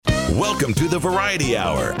Welcome to the Variety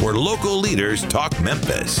Hour, where local leaders talk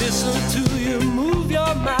Memphis. Listen to you move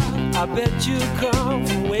your mouth. I bet you come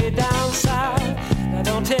from way down south. Now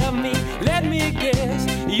don't tell me, let me guess.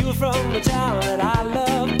 You're from the town that I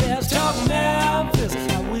love best. Talk Memphis,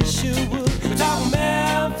 I wish you would. Talk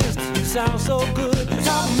Memphis, you sound so good.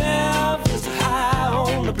 Talk Memphis, high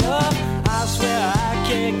on the bluff. I swear I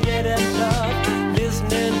can't get enough.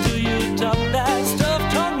 Listening to you talk that stuff.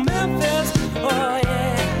 Talk Memphis, oh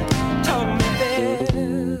yeah. Talk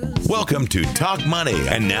Memphis. Welcome to Talk Money.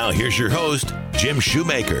 And now here's your host, Jim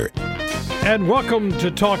Shoemaker. And welcome to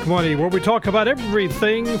Talk Money, where we talk about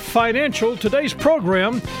everything financial. Today's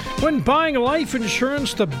program, when buying life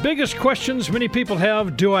insurance, the biggest questions many people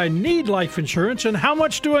have: do I need life insurance, and how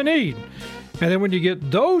much do I need? And then when you get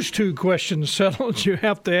those two questions settled, you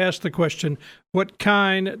have to ask the question, what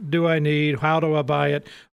kind do I need? How do I buy it?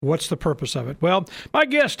 What's the purpose of it? Well, my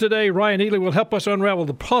guest today, Ryan Ely, will help us unravel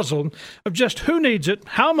the puzzle of just who needs it,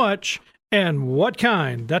 how much, and what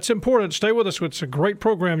kind. That's important. Stay with us. It's a great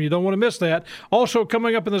program. You don't want to miss that. Also,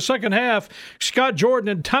 coming up in the second half, Scott Jordan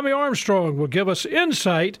and Tommy Armstrong will give us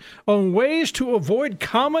insight on ways to avoid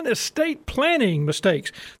common estate planning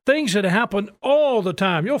mistakes, things that happen all the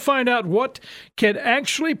time. You'll find out what can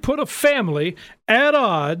actually put a family at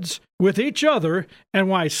odds with each other and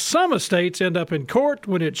why some estates end up in court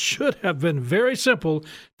when it should have been very simple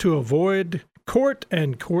to avoid court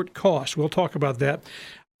and court costs. We'll talk about that.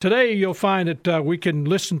 Today, you'll find that we can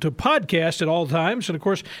listen to podcasts at all times. And, of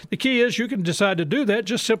course, the key is you can decide to do that.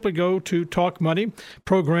 Just simply go to Talk Money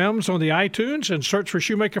programs on the iTunes and search for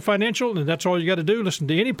Shoemaker Financial, and that's all you got to do. Listen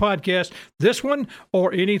to any podcast, this one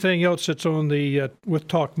or anything else that's on the with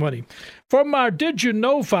Talk Money. From our Did You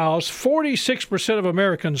Know files, 46% of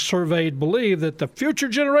Americans surveyed believe that the future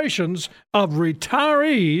generations of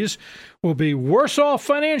retirees will be worse off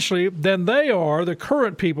financially than they are, the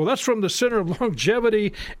current people. That's from the Center of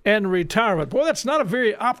Longevity and Retirement. Boy, that's not a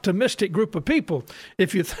very optimistic group of people.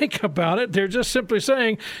 If you think about it, they're just simply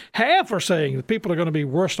saying, half are saying that people are going to be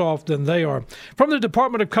worse off than they are. From the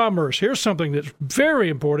Department of Commerce, here's something that's very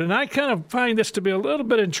important, and I kind of find this to be a little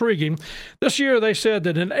bit intriguing. This year, they said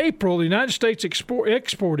that in April, the United States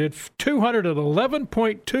exported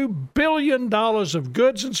 $211.2 billion of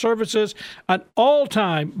goods and services, an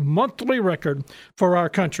all-time monthly record for our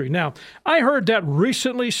country. Now, I heard that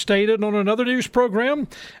recently stated on another news program.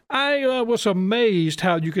 I was amazed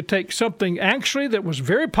how you could take something actually that was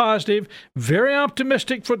very positive, very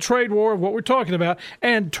optimistic for trade war, what we're talking about,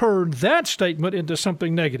 and turn that statement into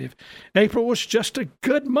something negative. April was just a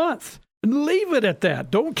good month. Leave it at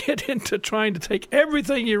that. Don't get into trying to take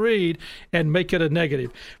everything you read and make it a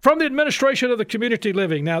negative. From the Administration of the Community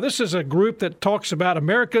Living. Now, this is a group that talks about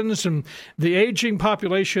Americans and the aging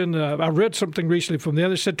population. I read something recently from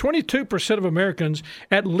them. They said 22% of Americans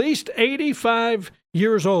at least 85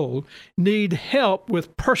 years old need help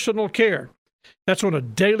with personal care. That's on a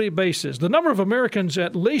daily basis. The number of Americans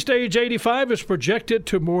at least age 85 is projected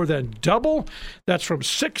to more than double. That's from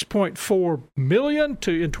 6.4 million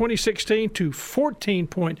in 2016 to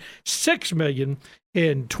 14.6 million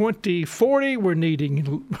in 2040. We're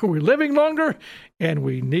living longer, and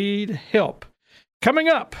we need help. Coming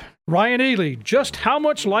up, Ryan Ely, just how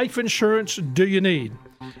much life insurance do you need?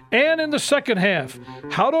 And in the second half,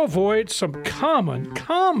 how to avoid some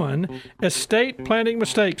common estate planning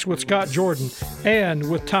mistakes with Scott Jordan and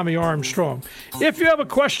with Tommy Armstrong. If you have a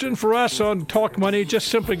question for us on Talk Money, just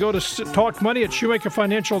simply go to talkmoney at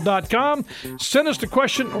shoemakerfinancial.com. Send us the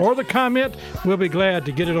question or the comment. We'll be glad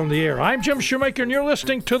to get it on the air. I'm Jim Shoemaker, and you're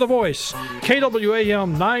listening to The Voice,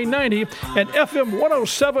 KWAM 990 and FM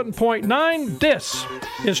 107.9. This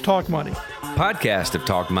is Talk Money. Podcasts of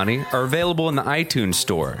Talk Money are available in the iTunes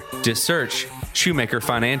Store. Just search Shoemaker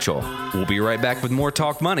Financial. We'll be right back with more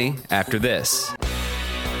Talk Money after this.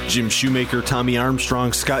 Jim Shoemaker, Tommy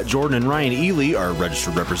Armstrong, Scott Jordan, and Ryan Ely are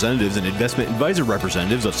registered representatives and investment advisor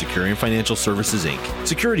representatives of Securian Financial Services, Inc.,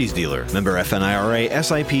 securities dealer, member FNIRA,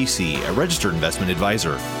 SIPC, a registered investment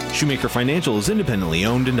advisor. Shoemaker Financial is independently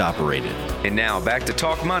owned and operated. And now back to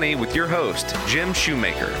Talk Money with your host, Jim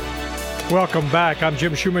Shoemaker. Welcome back. I'm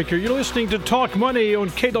Jim Shoemaker. You're listening to Talk Money on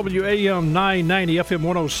KWAM 990 FM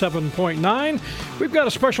 107.9. We've got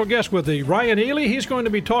a special guest with me, Ryan Ely. He's going to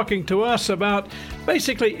be talking to us about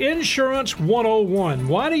basically Insurance 101.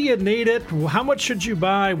 Why do you need it? How much should you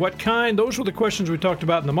buy? What kind? Those were the questions we talked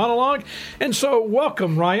about in the monologue. And so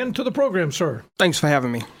welcome, Ryan, to the program, sir. Thanks for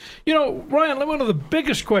having me. You know, Ryan, one of the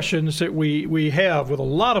biggest questions that we have with a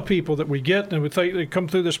lot of people that we get, and they come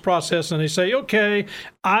through this process and they say, okay,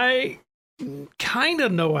 I kind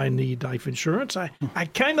of know I need life insurance. I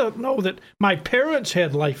kind of know that my parents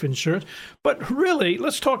had life insurance. But really,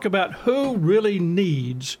 let's talk about who really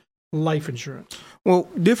needs life insurance. Well,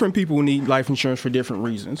 different people need life insurance for different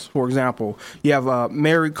reasons. For example, you have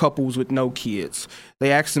married couples with no kids.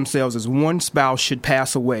 They ask themselves, as one spouse should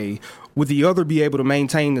pass away, would the other be able to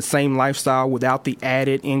maintain the same lifestyle without the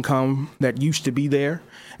added income that used to be there?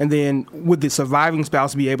 And then would the surviving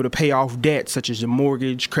spouse be able to pay off debts such as a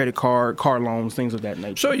mortgage, credit card, car loans, things of that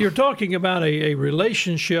nature? So you're talking about a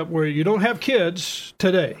relationship where you don't have kids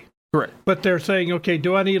today. Correct. But they're saying, okay,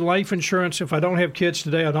 do I need life insurance if I don't have kids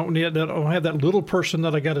today? I don't have that little person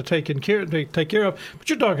that I got to take care of. But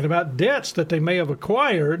you're talking about debts that they may have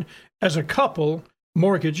acquired as a couple,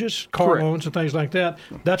 mortgages, car Correct. loans, and things like that.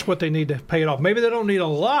 That's what they need to pay it off. Maybe they don't need a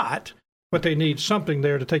lot, but they need something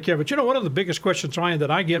there to take care of it. You know, one of the biggest questions, Ryan, that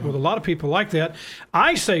I get with a lot of people like that,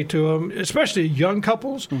 I say to them, especially young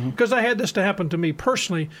couples, because I had this to happen to me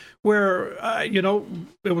personally, where,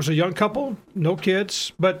 it was a young couple, no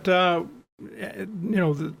kids, but,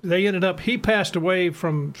 they ended up, he passed away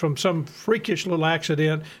from some freakish little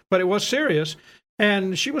accident, but it was serious,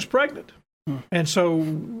 and she was pregnant. And so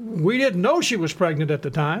we didn't know she was pregnant at the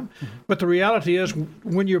time, but the reality is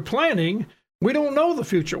when you're planning, we don't know the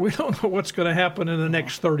future. We don't know what's going to happen in the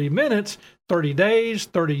next 30 minutes, 30 days,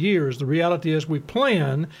 30 years. The reality is we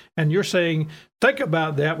plan, and you're saying think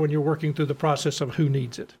about that when you're working through the process of who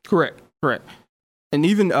needs it. Correct. And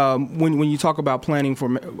even when you talk about planning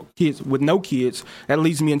for kids with no kids, that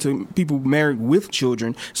leads me into people married with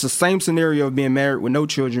children. It's the same scenario of being married with no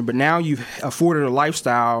children, but now you've afforded a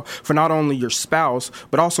lifestyle for not only your spouse,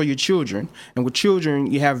 but also your children. And with children,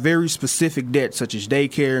 you have very specific debts such as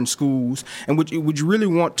daycare and schools. And would you really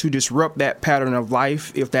want to disrupt that pattern of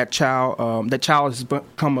life if that child has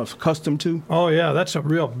become accustomed to? Oh, yeah, that's a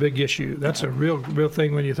real big issue. That's a real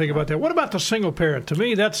thing when you think about that. What about the single parent? To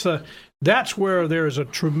me, that's where there is a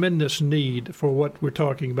tremendous need for what we're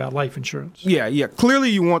talking about, life insurance. Yeah.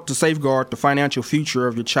 Clearly, you want to safeguard the financial future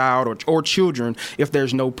of your child or children if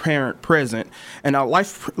there's no parent present. And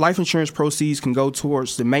life insurance proceeds can go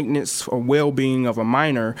towards the maintenance or well-being of a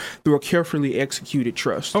minor through a carefully executed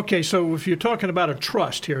trust. Okay, so if you're talking about a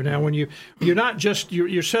trust here now, when you're not just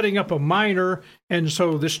you're setting up a minor, and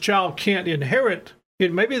so this child can't inherit.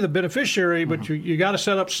 It may be the beneficiary, but you got to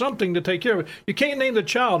set up something to take care of it. You can't name the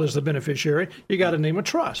child as the beneficiary. You got to name a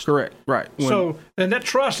trust. Correct. Right. And that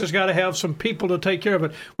trust has got to have some people to take care of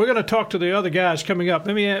it. We're going to talk to the other guys coming up.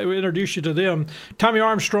 Let me introduce you to them. Tommy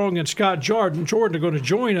Armstrong and Scott Jordan are going to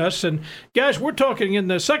join us. And guys, we're talking in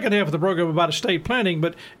the second half of the program about estate planning.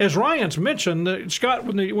 But as Ryan's mentioned, Scott,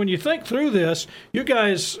 when you think through this, you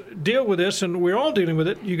guys deal with this, and we're all dealing with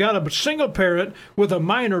it. You got a single parent with a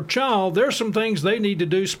minor child. There's some things they need to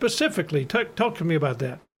do specifically. Talk to me about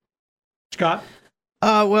that, Scott.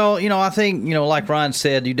 I think, like Ryan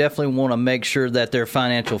said, you definitely want to make sure that their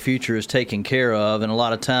financial future is taken care of. And a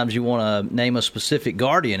lot of times you want to name a specific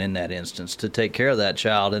guardian in that instance to take care of that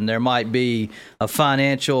child. And there might be a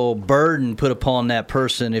financial burden put upon that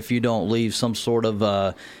person if you don't leave some sort of,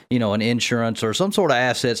 an insurance or some sort of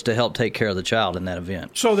assets to help take care of the child in that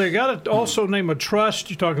event. So they got to also name a trust.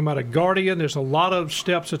 You're talking about a guardian. There's a lot of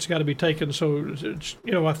steps that's got to be taken. So,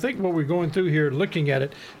 I think what we're going through here, looking at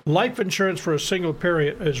it, life insurance for a single parent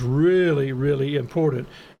is really, really important.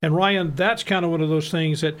 And Ryan, that's kind of one of those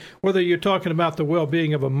things that whether you're talking about the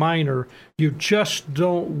well-being of a minor, you just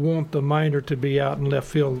don't want the minor to be out in left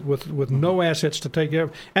field with no assets to take care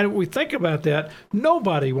of. And if we think about that,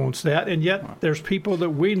 nobody wants that. And yet there's people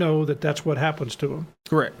that we know that's what happens to them.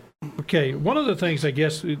 Correct. Okay. One of the things, I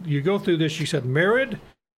guess, you go through this, you said married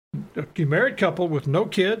couple with no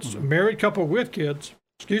kids, married couple with kids,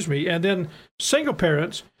 and then single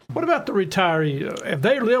parents. What about the retiree? Have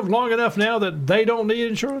they lived long enough now that they don't need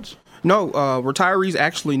insurance? No, retirees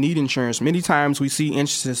actually need insurance. Many times we see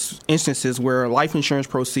instances where life insurance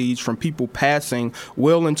proceeds from people passing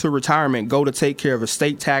well into retirement go to take care of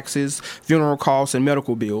estate taxes, funeral costs, and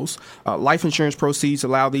medical bills. Life insurance proceeds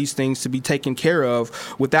allow these things to be taken care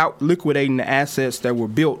of without liquidating the assets that were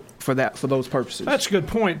built for those purposes. That's a good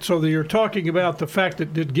point. So you're talking about the fact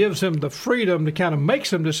that it gives them the freedom to kind of make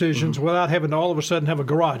some decisions without having to all of a sudden have a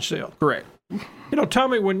garage sale. Correct.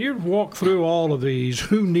 Tommy, when you walk through all of these,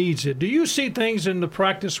 who needs it? Do you see things in the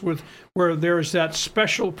practice where there's that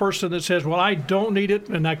special person that says, well, I don't need it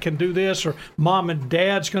and I can do this, or mom and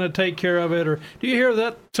dad's going to take care of it? Or do you hear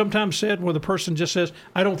that sometimes said where the person just says,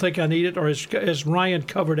 I don't think I need it, or has Ryan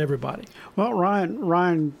covered everybody? Well,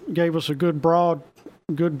 Ryan gave us a good broad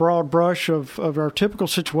brush of our typical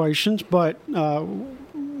situations, but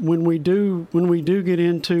when we do get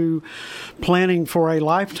into planning for a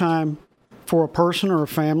lifetime for a person or a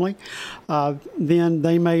family, then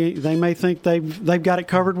they may think they've got it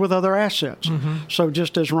covered with other assets. So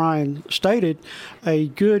just as Ryan stated, a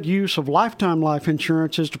good use of lifetime life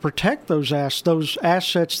insurance is to protect those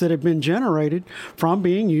assets that have been generated from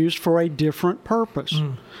being used for a different purpose.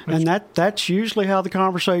 And that's usually how the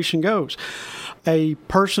conversation goes. A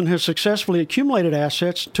person has successfully accumulated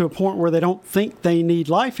assets to a point where they don't think they need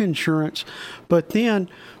life insurance, but then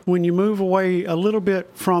when you move away a little bit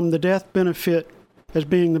from the death benefit as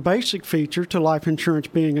being the basic feature to life insurance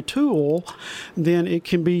being a tool, then it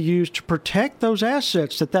can be used to protect those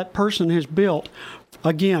assets that person has built,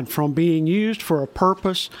 again, from being used for a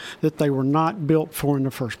purpose that they were not built for in the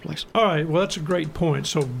first place. All right, well, that's a great point.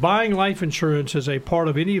 So buying life insurance is a part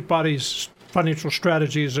of anybody's financial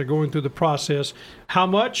strategies are going through the process. How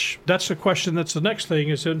much? That's the question. That's the next thing.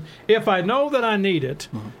 Is if I know that I need it,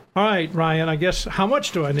 all right, Ryan, I guess, how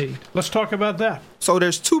much do I need? Let's talk about that. So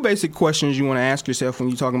there's two basic questions you want to ask yourself when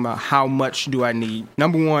you're talking about how much do I need.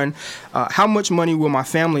 Number one, how much money will my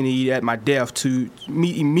family need at my death to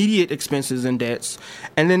meet immediate expenses and debts?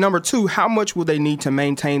 And then number two, how much will they need to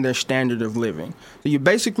maintain their standard of living? So you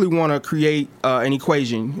basically want to create an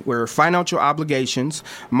equation where financial obligations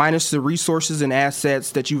minus the resources and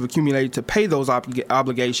assets that you've accumulated to pay those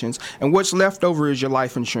obligations, and what's left over is your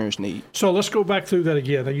life insurance need. So let's go back through that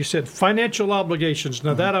again. You said financial obligations.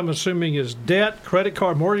 Now that I'm assuming is debt, credit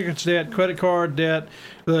card, mortgage debt, credit card debt,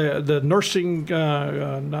 the nursing,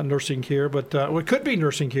 not nursing care, but it could be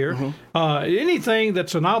nursing care. Anything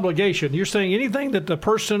that's an obligation. You're saying anything that the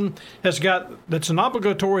person has got that's an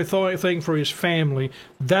obligatory thing for his family,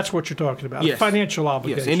 that's what you're talking about. Yes. Financial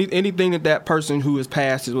obligation. Yes, anything that person who has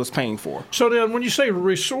passed was paying for. So then when you say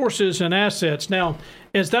resources and assets, now,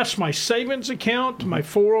 that's my savings account, my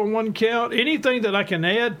 401 account, anything that I can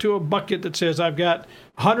add to a bucket that says I've got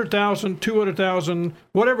 100,000, 200,000,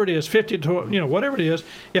 whatever it is, 50 to, whatever it is.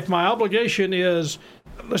 If my obligation is,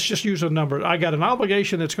 let's just use a number. I got an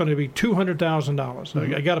obligation that's going to be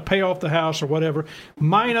 $200,000. I got to pay off the house or whatever.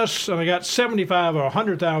 Minus, and I got 75 or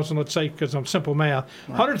 100,000, let's say, because I'm simple math,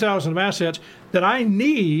 100,000 of assets that I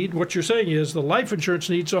need. What you're saying is the life insurance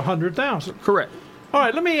needs 100,000. Correct. All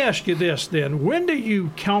right, let me ask you this then. When do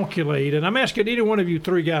you calculate, and I'm asking either one of you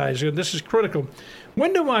three guys, and this is critical.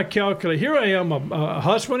 When do I calculate? Here I am, a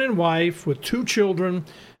husband and wife with two children.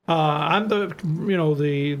 I'm the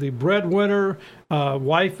breadwinner.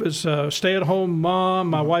 Wife is a stay-at-home mom.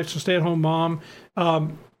 My wife's a stay-at-home mom.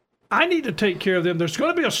 I need to take care of them. There's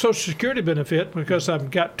going to be a Social Security benefit because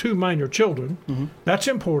I've got two minor children. That's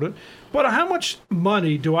important. But how much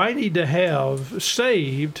money do I need to have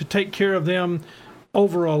saved to take care of them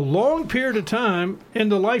over a long period of time in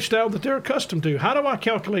the lifestyle that they're accustomed to? How do I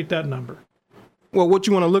calculate that number? Well, what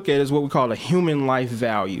you want to look at is what we call a human life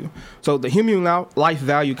value. So the human life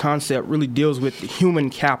value concept really deals with the human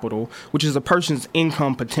capital, which is a person's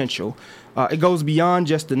income potential. It goes beyond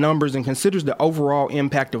just the numbers and considers the overall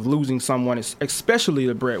impact of losing someone, especially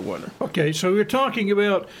the breadwinner. Okay, so we're talking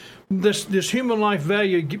about this human life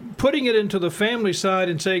value, putting it into the family side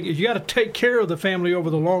and saying you got to take care of the family over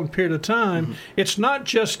the long period of time. It's not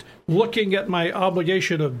just looking at my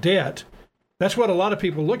obligation of debt. That's what a lot of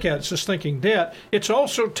people look at. It's just thinking debt. It's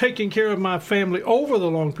also taking care of my family over the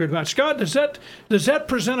long period of time. Scott, does that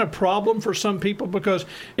present a problem for some people? Because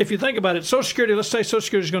if you think about it, Social Security, let's say Social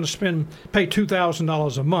Security is going to pay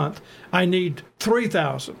 $2,000 a month. I need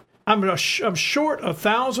 $3,000. I'm short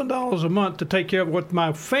 $1,000 a month to take care of what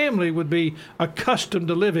my family would be accustomed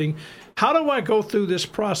to living. How do I go through this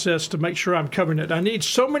process to make sure I'm covering it? I need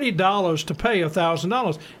so many dollars to pay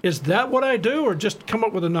 $1,000. Is that what I do, or just come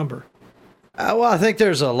up with a number? Well, I think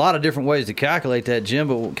there's a lot of different ways to calculate that, Jim,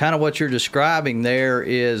 but kind of what you're describing there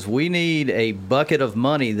is we need a bucket of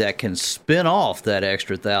money that can spin off that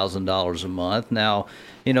extra $1,000 a month. Now,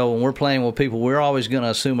 when we're playing with people, we're always going to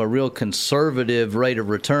assume a real conservative rate of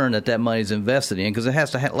return that money's invested in because it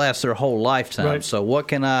has to last their whole lifetime. Right.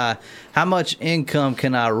 So how much income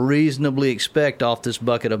can I reasonably expect off this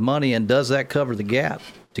bucket of money, and does that cover the gap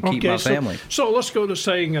to keep my family? So let's go to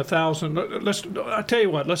saying 1,000. I tell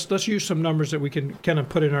you what. Let's use some numbers that we can kind of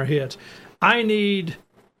put in our heads. I need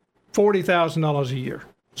 $40,000 a year.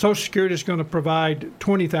 Social Security is going to provide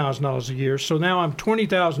 $20,000 a year. So now I'm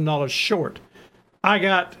 $20,000 short. I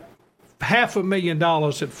got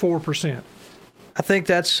 $500,000 at 4%. I think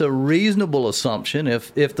that's a reasonable assumption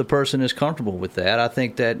if the person is comfortable with that. I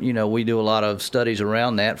think that, we do a lot of studies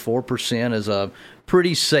around that. 4% is a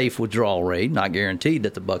pretty safe withdrawal rate. Not guaranteed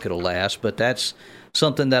that the bucket will last, but that's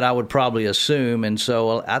something that I would probably assume. And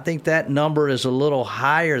so I think that number is a little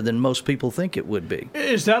higher than most people think it would be.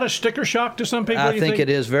 Is that a sticker shock to some people? I think it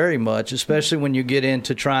is very much, especially when you get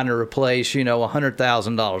into trying to replace,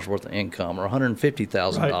 $100,000 worth of income or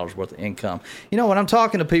 $150,000 worth of income. When I'm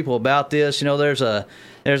talking to people about this,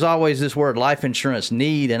 there's always this word life insurance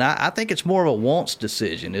need, and I think it's more of a wants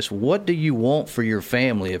decision. It's what do you want for your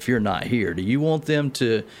family if you're not here? Do you want them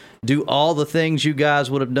to do all the things you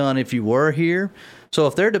guys would have done if you were here? So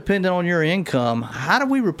if they're dependent on your income, how do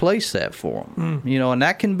we replace that for them? And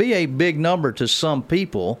that can be a big number to some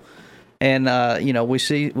people. And, we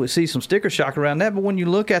see some sticker shock around that. But when you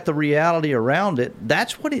look at the reality around it,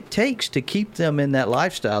 that's what it takes to keep them in that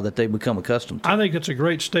lifestyle that they become accustomed to. I think it's a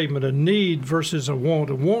great statement, a need versus a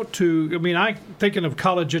want. A want to, I'm thinking of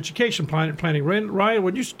college education planning. Ryan,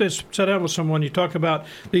 when you sit down with someone, you talk about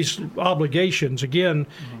these obligations. Again,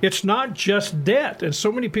 it's not just debt. And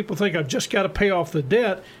so many people think, I've just got to pay off the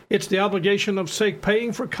debt. It's the obligation of, say,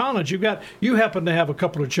 paying for college. You happen to have a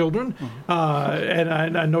couple of children,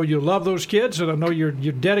 and I know you love those kids, and I know you're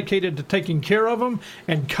dedicated to taking care of them,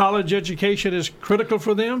 and college education is critical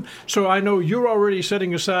for them. So I know you're already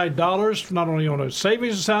setting aside dollars, not only on a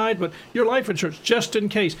savings side, but your life insurance, just in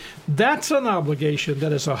case. That's an obligation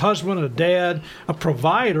that as a husband, a dad, a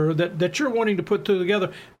provider, that you're wanting to put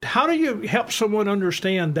together. How do you help someone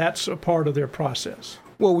understand that's a part of their process?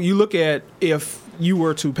 Well, you look at if you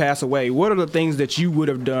were to pass away, what are the things that you would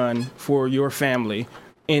have done for your family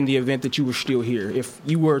in the event that you were still here? If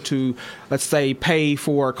you were to, let's say, pay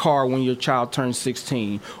for a car when your child turns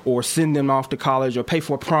 16 or send them off to college or pay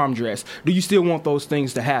for a prom dress, do you still want those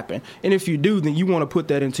things to happen? And if you do, then you want to put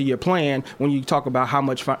that into your plan when you talk about how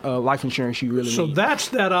much life insurance you really need. So that's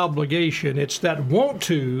that obligation. It's that want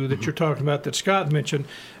to that you're talking about that Scott mentioned.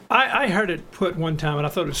 I heard it put one time, and I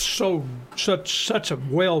thought it was such a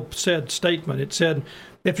well-said statement. It said,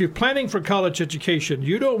 if you're planning for college education,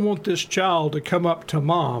 you don't want this child to come up to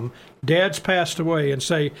mom, dad's passed away, and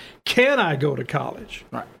say, can I go to college?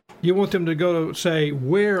 Right. You want them to go to say,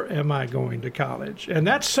 where am I going to college? And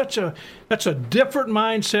that's a different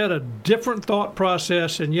mindset, a different thought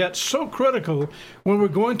process, and yet so critical when we're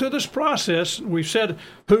going through this process. We've said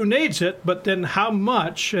who needs it, but then how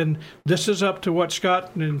much? And this is up to what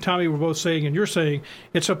Scott and Tommy were both saying, and you're saying.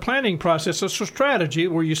 It's a planning process. It's a strategy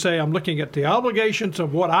where you say, I'm looking at the obligations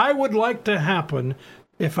of what I would like to happen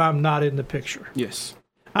if I'm not in the picture. Yes.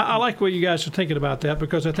 I like what you guys are thinking about that,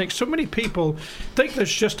 because I think so many people think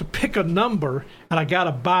that's just to pick a number and I got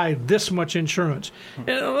to buy this much insurance.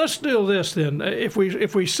 And let's do this then. If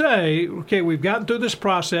we say, okay, we've gotten through this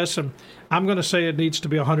process, and I'm going to say it needs to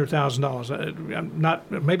be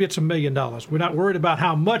 $100,000. Maybe it's $1 million. We're not worried about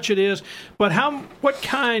how much it is, but what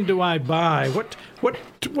kind do I buy? What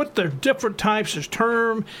the different types of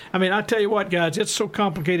term? I tell you what, guys, it's so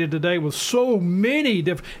complicated today with so many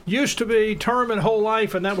different. Used to be term and whole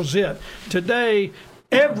life, and that was it. Today,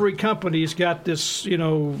 every company's got this,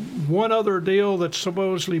 one other deal that's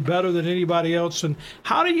supposedly better than anybody else. And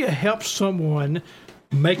how do you help someone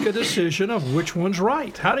make a decision of which one's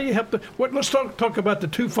right? How do you help let's talk about the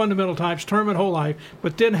two fundamental types, term and whole life,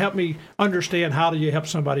 but then help me understand how do you help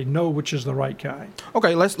somebody know which is the right kind.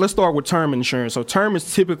 Okay, let's start with term insurance. So term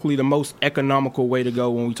is typically the most economical way to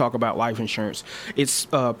go when we talk about life insurance. It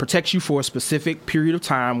protects you for a specific period of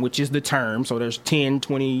time, which is the term. So there's 10,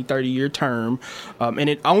 20, 30-year term, and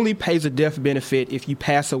it only pays a death benefit if you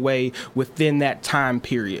pass away within that time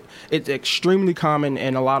period. It's extremely common,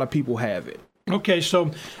 and a lot of people have it. Okay,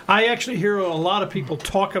 so I actually hear a lot of people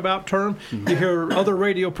talk about term. You hear other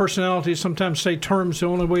radio personalities sometimes say term's the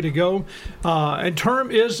only way to go. And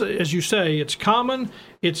term is, as you say, it's common,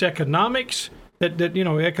 it's economics, that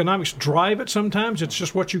economics drive it sometimes. It's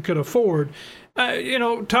just what you can afford.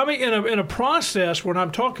 Tommy, in a process when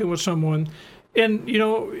I'm talking with someone, and,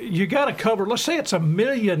 you got to cover, let's say it's $1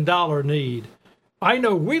 million need. I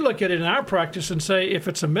know we look at it in our practice and say, if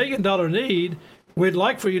it's $1 million need, we'd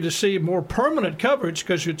like for you to see more permanent coverage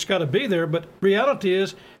because it's got to be there. But reality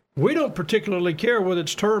is, we don't particularly care whether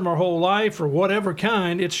it's term or whole life or whatever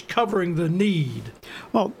kind. It's covering the need.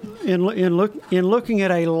 Well, in looking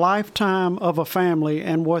at a lifetime of a family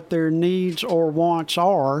and what their needs or wants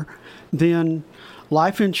are, then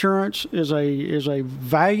life insurance is a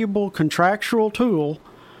valuable contractual tool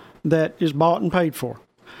that is bought and paid for.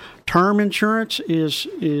 Term insurance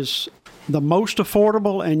is the most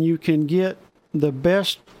affordable, and you can get the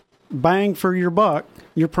best bang for your buck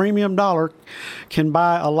your premium dollar can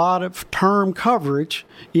buy a lot of term coverage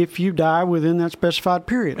if you die within that specified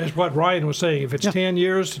period. That's what Ryan was saying. If it's 10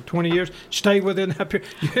 years, 20 years, stay within that period.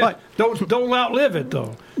 Right. Don't outlive it,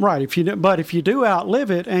 though. Right. But if you do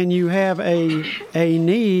outlive it and you have a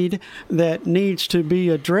need that needs to be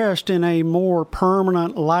addressed in a more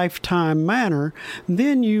permanent lifetime manner,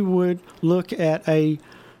 then you would look at a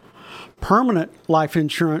permanent life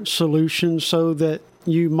insurance solution so that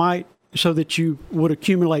you would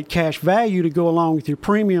accumulate cash value to go along with your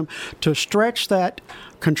premium to stretch that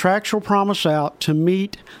contractual promise out to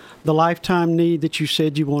meet the lifetime need that you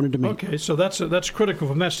said you wanted to meet. Okay, so that's critical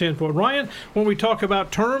from that standpoint. Ryan, when we talk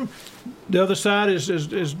about term, the other side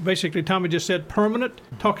is basically, Tommy just said, permanent.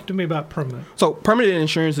 Talk to me about permanent. So permanent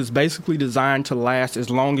insurance is basically designed to last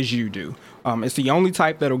as long as you do. It's the only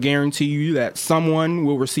type that will guarantee you that someone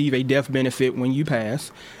will receive a death benefit when you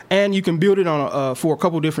pass. And you can build it on for a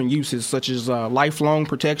couple different uses, such as lifelong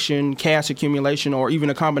protection, cash accumulation, or even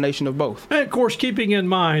a combination of both. And, of course, keeping in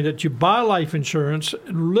mind that you buy life insurance,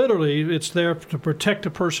 literally it's there to protect a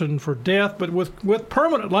person for death. But with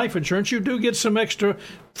permanent life insurance, you do get some extra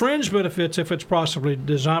fringe benefits if it's properly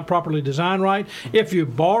designed right. If you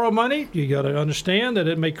borrow money, you got to understand that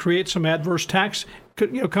it may create some adverse tax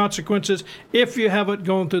consequences if you haven't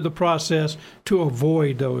gone through the process to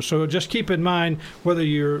avoid those. So just keep in mind, whether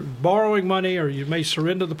you're borrowing money or you may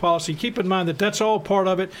surrender the policy, keep in mind that that's all part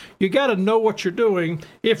of it. You got to know what you're doing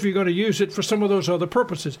if you're going to use it for some of those other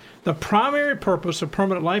purposes. The primary purpose of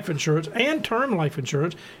permanent life insurance and term life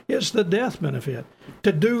insurance is the death benefit.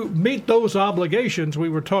 To meet those obligations we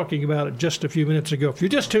were talking about just a few minutes ago. If you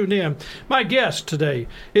just tuned in, my guest today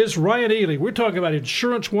is Ryan Ely. We're talking about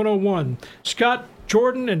Insurance 101. Scott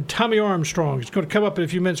Jordan and Tommy Armstrong. It's going to come up in a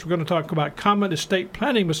few minutes. We're going to talk about common estate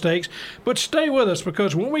planning mistakes. But stay with us,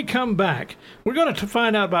 because when we come back, we're going to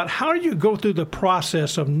find out about how you go through the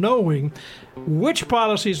process of knowing which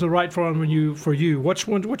policy is the right one for you, which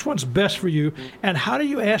one's best for you, and how do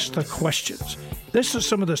you ask the questions. This is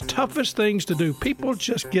some of the toughest things to do. People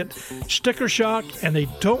just get sticker shock and they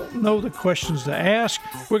don't know the questions to ask.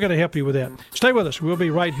 We're going to help you with that. Stay with us. We'll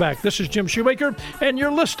be right back. This is Jim Shoemaker, and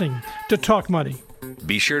you're listening to Talk Money.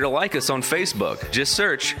 Be sure to like us on Facebook. Just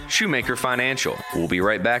search Shoemaker Financial. We'll be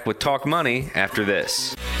right back with Talk Money after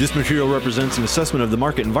this. This material represents an assessment of the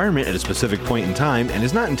market environment at a specific point in time and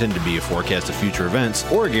is not intended to be a forecast of future events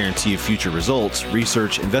or a guarantee of future results,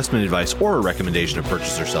 research, investment advice, or a recommendation to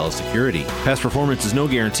purchase or sell a security. Past performance is no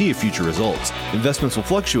guarantee of future results. Investments will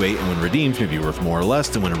fluctuate, and when redeemed may be worth more or less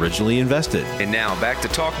than when originally invested. And now back to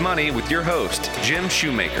Talk Money with your host, Jim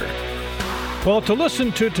Shoemaker. Well, to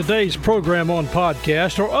listen to today's program on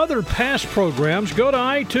podcast or other past programs, go to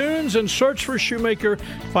iTunes and search for Shoemaker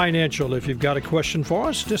Financial. If you've got a question for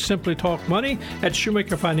us, just simply talk money at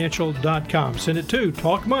shoemakerfinancial.com. Send it to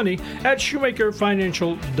talkmoney at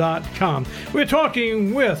shoemakerfinancial.com. We're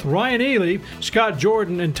talking with Ryan Ely, Scott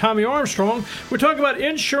Jordan, and Tommy Armstrong. We're talking about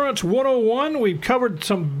Insurance 101. We've covered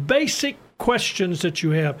some basic questions that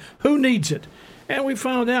you have. Who needs it? And we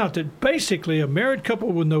found out that basically a married couple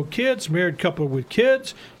with no kids, married couple with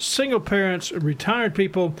kids, single parents, retired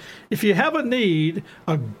people, if you have a need,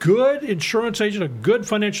 a good insurance agent, a good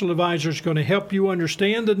financial advisor is going to help you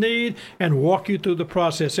understand the need and walk you through the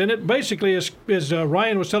process. And it basically, as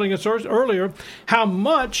Ryan was telling us earlier, how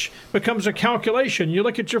much becomes a calculation. You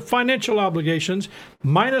look at your financial obligations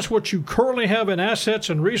minus what you currently have in assets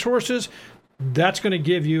and resources. That's going to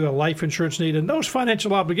give you a life insurance need. And those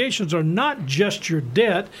financial obligations are not just your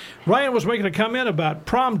debt. Ryan was making a comment about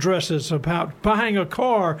prom dresses, about buying a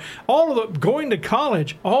car, all of the going to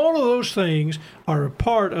college. All of those things are a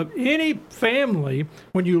part of any family.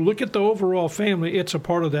 When you look at the overall family, it's a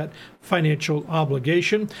part of that financial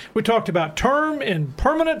obligation. We talked about term and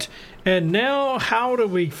permanent, and now how do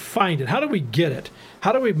we find it? How do we get it?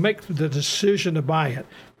 How do we make the decision to buy it?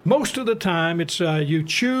 Most of the time, it's you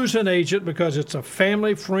choose an agent because it's a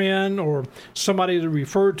family friend or somebody that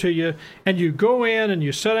referred to you, and you go in and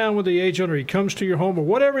you sit down with the agent, or he comes to your home, or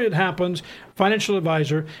whatever it happens, financial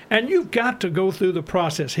advisor, and you've got to go through the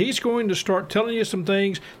process. He's going to start telling you some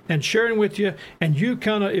things and sharing with you, and you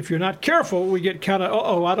kind of, if you're not careful, we get kind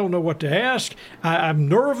of, I don't know what to ask. I'm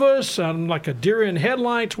nervous. I'm like a deer in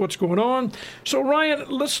headlights. What's going on? So, Ryan,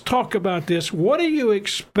 let's talk about this. What do you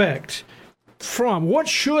expect what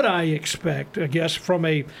should I expect, I guess, from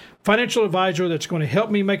a financial advisor that's going to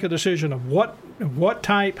help me make a decision of what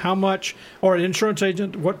type, how much, or an insurance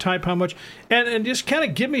agent, what type, how much, and just kind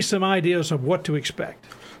of give me some ideas of what to expect.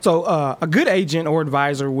 So a good agent or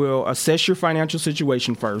advisor will assess your financial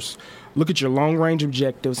situation first, look at your long-range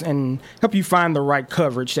objectives, and help you find the right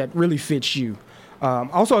coverage that really fits you.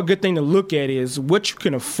 Also, a good thing to look at is what you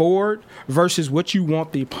can afford versus what you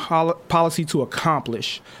want the policy to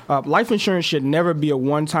accomplish. Life insurance should never be a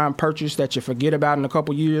one-time purchase that you forget about in a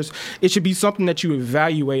couple years. It should be something that you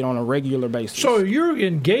evaluate on a regular basis. So you're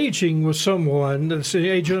engaging with someone, that's an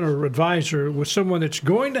agent or advisor, with someone that's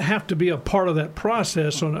going to have to be a part of that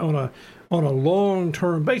process on a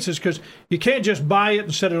long-term basis, because you can't just buy it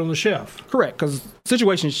and set it on the shelf. Correct, because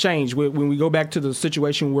situations change. When we go back to the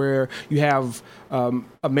situation where you have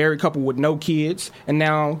a married couple with no kids, and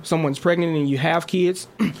now someone's pregnant and you have kids,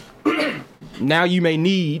 now you may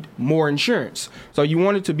need more insurance. So you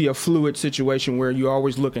want it to be a fluid situation where you're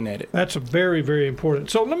always looking at it. That's a very, very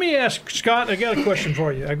important. So let me ask, Scott, I got a question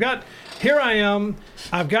for you. Here I am.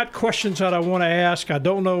 I've got questions that I want to ask. I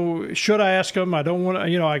don't know, should I ask them? I don't want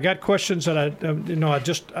to, I got questions that I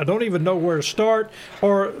don't even know where to start.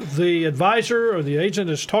 Or the advisor or the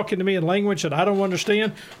agent is talking to me in language that I don't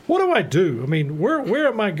understand. What do I do? I mean, where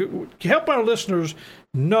am I? Help our listeners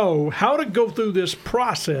know how to go through this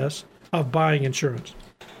process of buying insurance.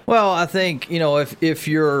 Well, I think, if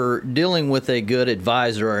you're dealing with a good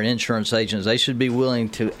advisor or an insurance agent, they should be willing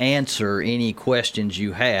to answer any questions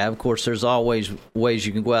you have. Of course, there's always ways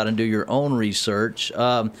you can go out and do your own research.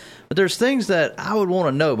 But there's things that I would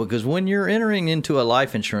want to know, because when you're entering into a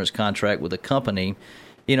life insurance contract with a company,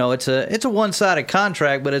 it's a one-sided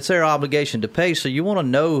contract, but it's their obligation to pay. So you want to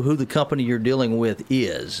know who the company you're dealing with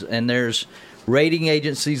is. And there's rating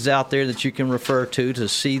agencies out there that you can refer to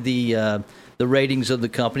see the ratings of the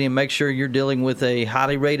company, and make sure you're dealing with a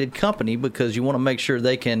highly rated company, because you want to make sure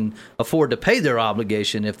they can afford to pay their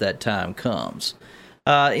obligation if that time comes.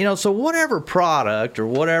 So whatever product or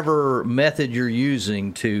whatever method you're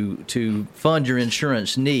using to fund your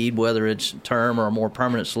insurance need, whether it's term or a more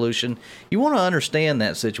permanent solution, you want to understand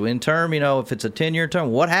that situation. In term, if it's a 10-year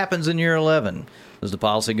term, what happens in year 11? Does the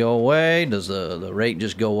policy go away? Does the rate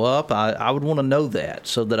just go up? I would want to know that,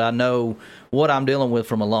 so that I know what I'm dealing with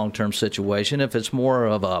from a long-term situation. If it's more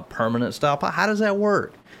of a permanent style, how does that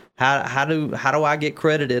work? How do I get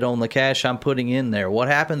credited on the cash I'm putting in there? What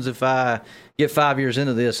happens if I get 5 years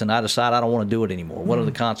into this and I decide I don't want to do it anymore? What are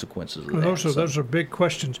the consequences of that? Those are big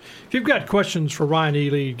questions. If you've got questions for Ryan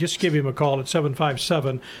Ely, just give him a call at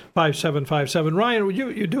 757-5757. Ryan,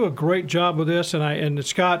 you do a great job with this, and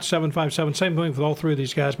Scott, 757, same thing with all three of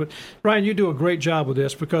these guys. But Ryan, you do a great job with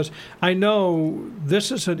this, because I know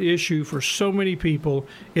this is an issue for so many people.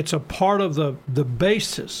 It's a part of the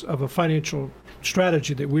basis of a financial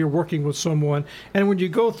strategy that we're working with someone. And when you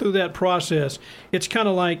go through that process, it's kind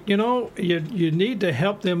of like, you need to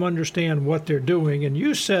help them understand what they're doing. And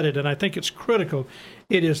you said it, and I think it's critical.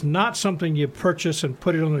 It is not something you purchase and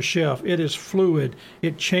put it on a shelf. It is fluid.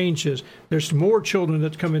 It changes. There's more children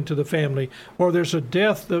that come into the family, or there's a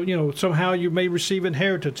death that, somehow you may receive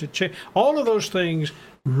inheritance. All of those things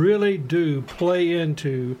really do play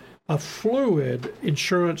into a fluid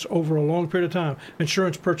insurance over a long period of time,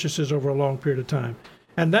 insurance purchases over a long period of time.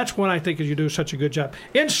 And that's when I think you do such a good job.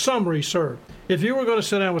 In summary, sir, if you were going to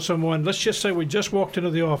sit down with someone, let's just say we just walked into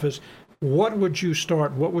the office, what would you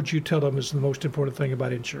tell them is the most important thing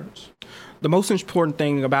about insurance? The most important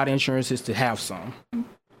thing about insurance is to have some.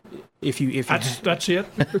 That's it.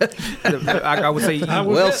 I would say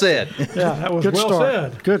well said. Yeah, that was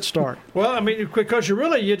said. Good start. Well, I mean, because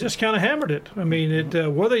you just kind of hammered it. I mean,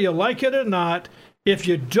 whether you like it or not, if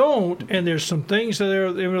you don't, and there's some things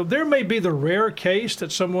that there may be the rare case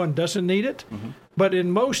that someone doesn't need it, but in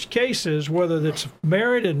most cases, whether it's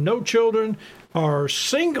married and no children or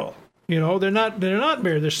single, they're not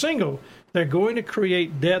married, they're single. They're going to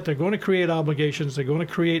create debt. They're going to create obligations. They're going to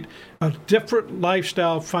create a different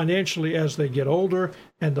lifestyle financially as they get older,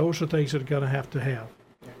 and those are things that are going to have.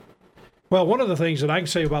 Well, one of the things that I can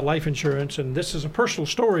say about life insurance, and this is a personal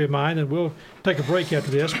story of mine, and we'll take a break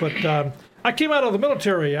after this, but I came out of the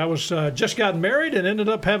military. I was just gotten married and ended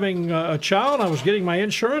up having a child. I was getting my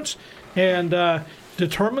insurance and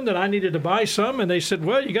determined that I needed to buy some, and they said,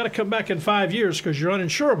 well, you got to come back in 5 years because you're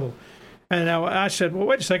uninsurable. And I said, well,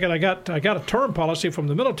 wait a second. I got a term policy from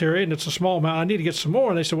the military, and it's a small amount. I need to get some more.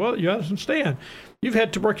 And they said, well, you understand. You've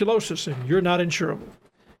had tuberculosis, and you're not insurable.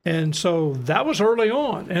 And so that was early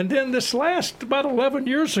on. And then this last, about 11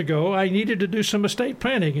 years ago, I needed to do some estate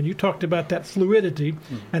planning. And you talked about that fluidity,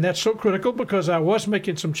 and that's so critical because I was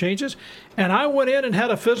making some changes. And I went in and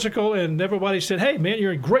had a physical, and everybody said, hey, man,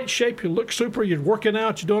 you're in great shape. You look super. You're working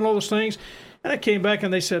out. You're doing all those things. And I came back,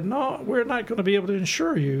 and they said, no, we're not going to be able to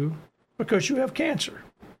insure you because you have cancer.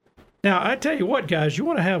 Now, I tell you what, guys, you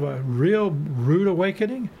want to have a real rude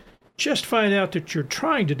awakening? Just find out that you're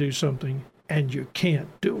trying to do something and you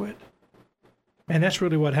can't do it. And that's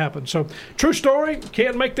really what happened. So, true story.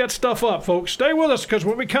 Can't make that stuff up, folks. Stay with us, because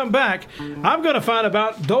when we come back, I'm going to find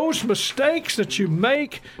about those mistakes that you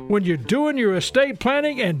make when you're doing your estate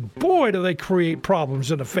planning, and boy, do they create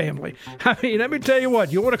problems in a family. I mean, let me tell you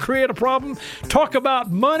what. You want to create a problem? Talk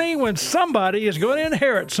about money when somebody is going to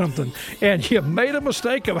inherit something, and you made a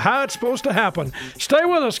mistake of how it's supposed to happen. Stay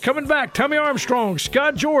with us. Coming back, Tommy Armstrong,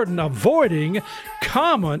 Scott Jordan, avoiding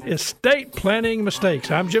common estate planning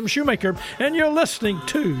mistakes. I'm Jim Shoemaker, and you're listening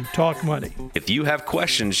to Talk Money. If you have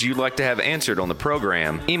questions you'd like to have answered on the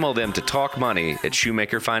program, email them to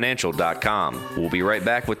talkmoney@shoemakerfinancial.com. We'll be right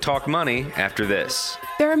back with Talk Money after this.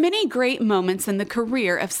 There are many great moments in the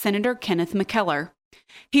career of Senator Kenneth McKellar.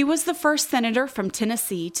 He was the first senator from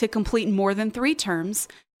Tennessee to complete more than 3 terms,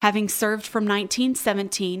 having served from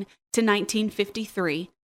 1917 to 1953,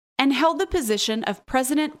 and held the position of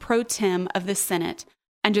President pro tem of the Senate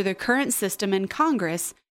under the current system in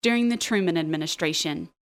Congress during the Truman administration.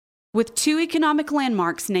 With 2 economic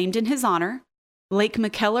landmarks named in his honor, Lake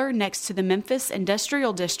McKellar next to the Memphis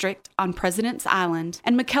Industrial District on President's Island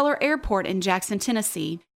and McKellar Airport in Jackson,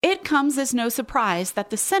 Tennessee, it comes as no surprise that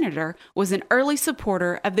the senator was an early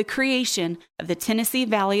supporter of the creation of the Tennessee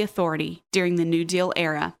Valley Authority during the New Deal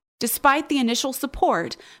era. Despite the initial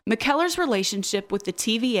support, McKellar's relationship with the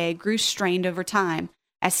TVA grew strained over time,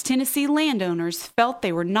 as Tennessee landowners felt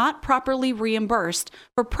they were not properly reimbursed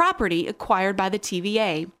for property acquired by the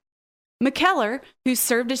TVA. McKellar, who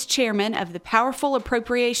served as chairman of the powerful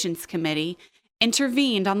Appropriations Committee,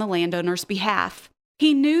 intervened on the landowners' behalf.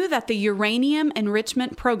 He knew that the uranium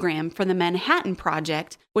enrichment program for the Manhattan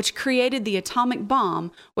Project, which created the atomic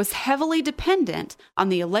bomb, was heavily dependent on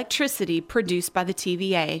the electricity produced by the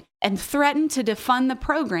TVA, and threatened to defund the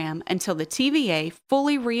program until the TVA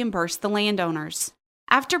fully reimbursed the landowners.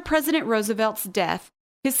 After President Roosevelt's death,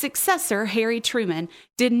 his successor, Harry Truman,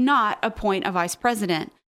 did not appoint a vice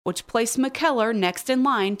president, which placed McKellar next in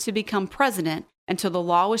line to become president until the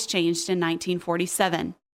law was changed in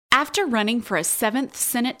 1947. After running for a 7th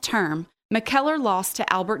Senate term, McKellar lost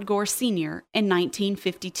to Albert Gore Sr. in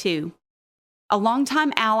 1952. A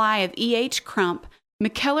longtime ally of E.H. Crump,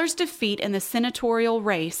 McKellar's defeat in the senatorial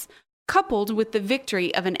race, coupled with the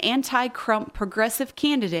victory of an anti-Crump progressive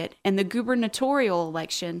candidate in the gubernatorial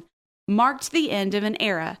election, marked the end of an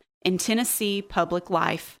era in Tennessee public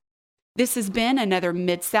life. This has been another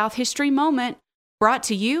Mid-South History Moment, brought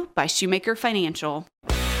to you by Shoemaker Financial.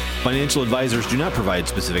 Financial advisors do not provide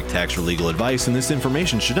specific tax or legal advice, and this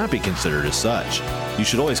information should not be considered as such. You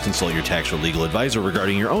should always consult your tax or legal advisor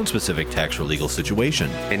regarding your own specific tax or legal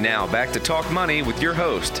situation. And now back to Talk Money with your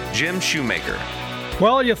host, Jim Shoemaker.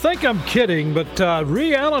 Well, you think I'm kidding, but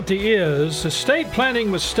reality is estate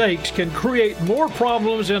planning mistakes can create more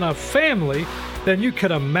problems in a family than you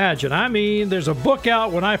can imagine. I mean, there's a book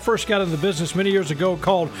out when I first got into the business many years ago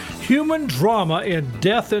called Human Drama in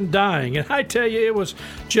Death and Dying. And I tell you, it was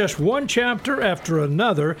just one chapter after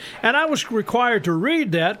another. And I was required to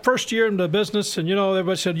read that first year in the business. And,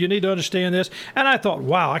 everybody said, you need to understand this. And I thought,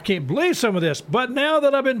 wow, I can't believe some of this. But now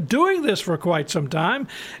that I've been doing this for quite some time,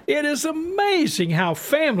 it is amazing how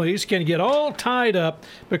families can get all tied up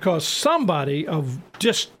because somebody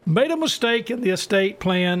just made a mistake in the estate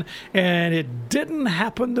plan, and it didn't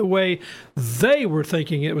happen the way they were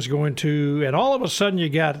thinking it was going to. And all of a sudden you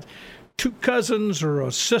got 2 cousins or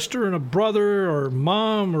a sister and a brother or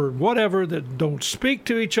mom or whatever that don't speak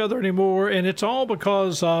to each other anymore, and it's all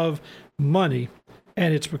because of money.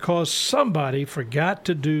 And it's because somebody forgot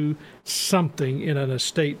to do something in an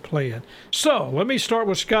estate plan. So let me start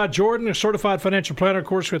with Scott Jordan, a certified financial planner, of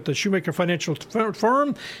course, with the Shoemaker Financial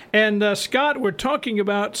Firm. And Scott, we're talking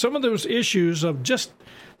about some of those issues of just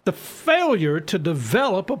the failure to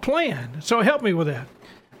develop a plan. So help me with that.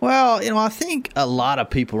 Well, I think a lot of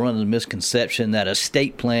people run the misconception that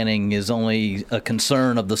estate planning is only a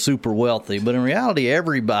concern of the super wealthy. But in reality,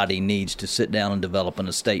 everybody needs to sit down and develop an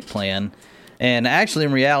estate plan. And actually,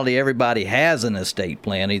 in reality, everybody has an estate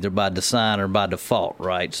plan, either by design or by default,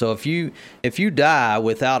 right? So if you die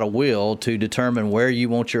without a will to determine where you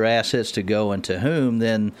want your assets to go and to whom,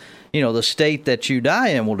 then the state that you die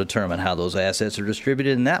in will determine how those assets are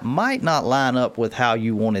distributed, and that might not line up with how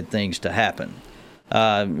you wanted things to happen.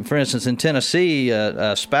 For instance, in Tennessee,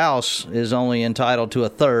 a spouse is only entitled to a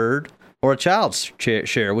third or a child's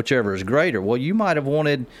share, whichever is greater. Well, you might have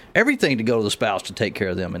wanted everything to go to the spouse to take care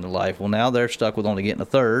of them in their life. Well, now they're stuck with only getting a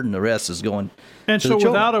third, and the rest is going and to so the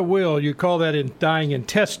children. Without a will, you call that dying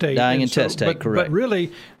intestate. Dying intestate, correct. But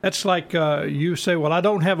really, That's like you say, well, I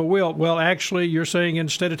don't have a will. Well, actually, you're saying in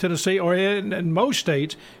the state of Tennessee or in most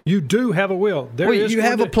states, you do have a will. You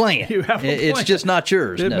have a plan. You have a plan. It's just not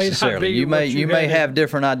yours necessarily. You may have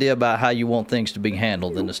different idea about how you want things to be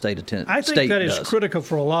handled in the state of Tennessee. I think that is critical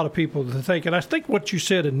for a lot of people to think. And I think what you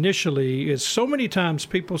said initially is so many times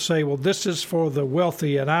people say, well, this is for the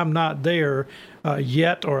wealthy, and I'm not there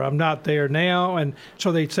yet, or I'm not there now. And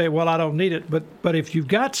so they say, well, I don't need it. But if you've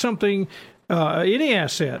got something, any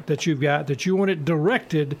asset that you've got that you want it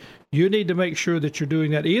directed, you need to make sure that you're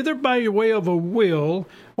doing that either by way of a will,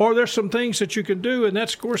 or there's some things that you can do, and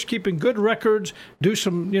that's, of course, keeping good records, do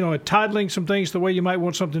some, titling some things the way you might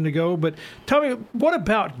want something to go. But tell me, what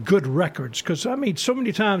about good records? Because, I mean, so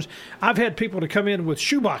many times I've had people to come in with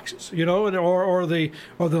shoeboxes,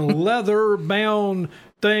 or the leather-bound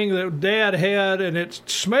thing that Dad had, and it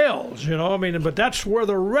smells, but that's where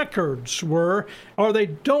the records were, or they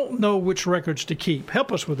don't know which records to keep.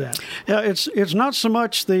 Help us with that. Yeah, it's not so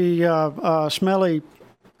much the smelly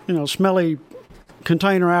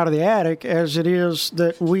container out of the attic as it is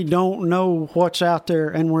that we don't know what's out there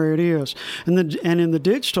and where it is. And in the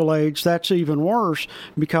digital age, that's even worse,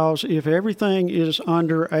 because if everything is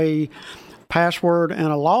under a password and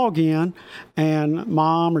a login, and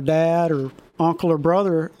mom or dad or uncle or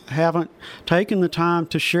brother haven't taken the time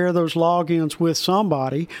to share those logins with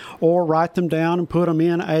somebody or write them down and put them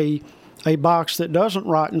in a box that doesn't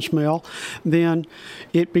rot and smell, then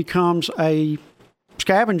it becomes a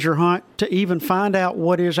scavenger hunt to even find out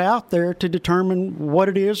what is out there to determine what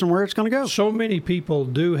it is and where it's going to go. So many people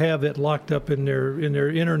do have it locked up in their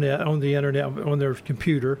internet, on their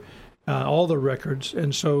computer, all the records,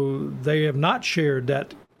 and so they have not shared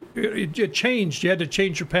that. It changed. You had to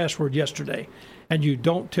change your password yesterday, and you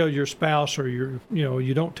don't tell your spouse, or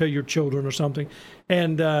you don't tell your children or something,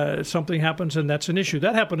 and something happens, and that's an issue.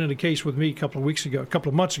 That happened in a case with me a couple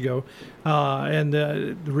of months ago, and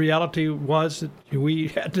the reality was that we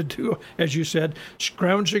had to do, as you said,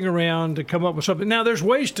 scrounging around to come up with something. Now, there's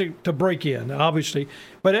ways to break in, obviously,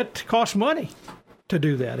 but it costs money to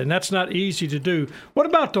do that, and that's not easy to do. What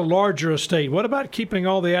about the larger estate? What about keeping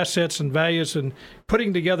all the assets and values and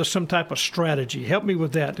putting together some type of strategy? Help me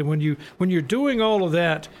with that. And when you're doing all of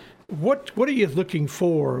that, what are you looking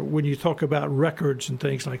for when you talk about records and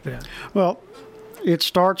things like that? Well, it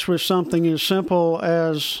starts with something as simple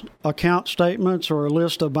as account statements or a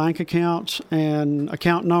list of bank accounts and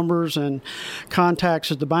account numbers and contacts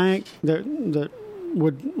at the bank. That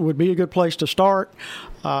would be a good place to start.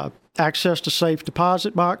 Access to safe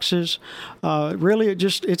deposit boxes. Really,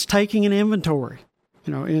 it's taking an inventory,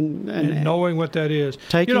 and knowing what that is.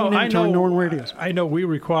 Taking an inventory, knowing where it is. I know we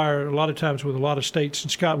require a lot of times with a lot of states, and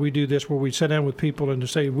Scott, we do this where we sit down with people and to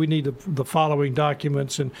say we need the following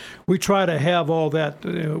documents, and we try to have all that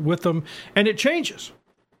with them, and it changes.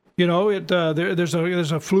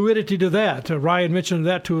 There's a fluidity to that. Ryan mentioned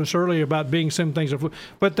that to us earlier about being some things,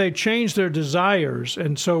 but they change their desires,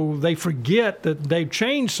 and so they forget that they've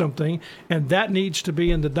changed something, and that needs to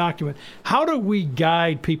be in the document. How do we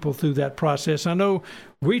guide people through that process? I know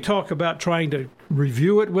we talk about trying to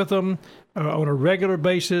review it with them on a regular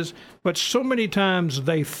basis, but so many times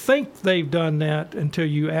they think they've done that until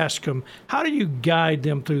you ask them. How do you guide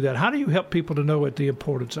them through that? How do you help people to know the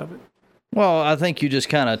importance of it? Well, I think you just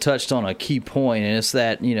kind of touched on a key point, and it's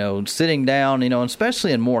that, sitting down,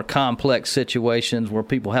 especially in more complex situations where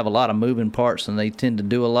people have a lot of moving parts and they tend to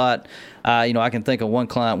do a lot. I can think of one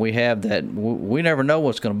client we have that we never know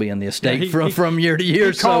what's going to be in the estate from year to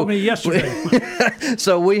year. He called me yesterday.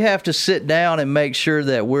 So we have to sit down and make sure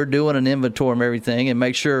that we're doing an inventory of everything and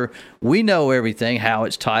make sure we know everything, how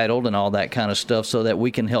it's titled and all that kind of stuff, so that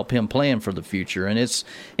we can help him plan for the future. And it's,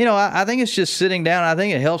 I think it's just sitting down. I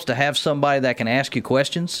think it helps to have somebody that can ask you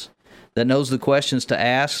questions, that knows the questions to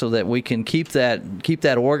ask, so that we can keep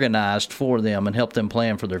that organized for them and help them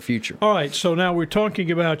plan for their future. All right, so now we're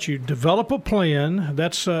talking about you develop a plan.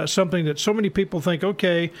 That's something that so many people think,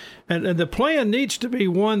 okay, and the plan needs to be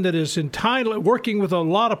one that is entitled, working with a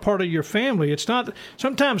lot of part of your family. It's not,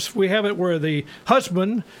 sometimes we have it where the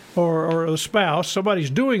husband or the spouse, somebody's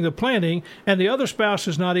doing the planning, and the other spouse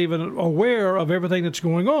is not even aware of everything that's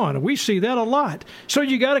going on. We see that a lot. So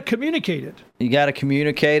you got to communicate it. You got to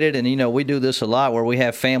communicate it, and we do this a lot where we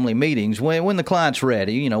have family meetings. When the client's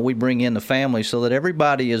ready, we bring in the family so that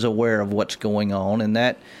everybody is aware of what's going on, and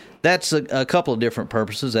that's a couple of different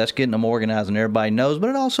purposes. That's getting them organized and everybody knows, but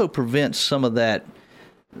it also prevents some of that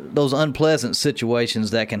those unpleasant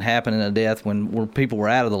situations that can happen in a death when people were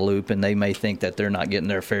out of the loop and they may think that they're not getting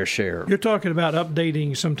their fair share. You're talking about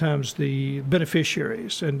updating sometimes the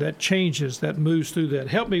beneficiaries, and that changes, that moves through that.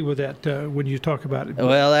 Help me with that when you talk about it.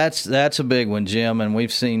 Well, that's a big one, Jim, and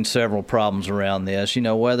we've seen several problems around this.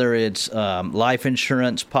 Whether it's life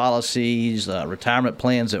insurance policies, retirement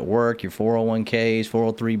plans at work, your 401ks,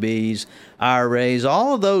 403bs, IRAs,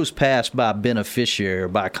 all of those pass by beneficiary or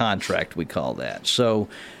by contract, we call that. So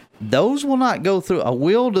those will not go through. A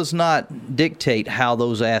will does not dictate how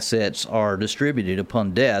those assets are distributed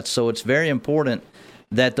upon death. So it's very important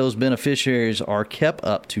that those beneficiaries are kept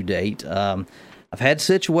up to date. I've had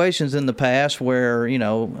situations in the past where,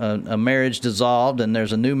 a marriage dissolved and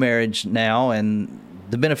there's a new marriage now and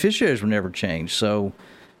the beneficiaries were never changed. So,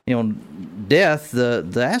 death,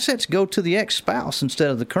 the assets go to the ex-spouse instead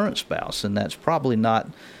of the current spouse, and that's probably not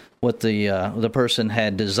what the person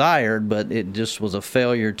had desired, but it just was a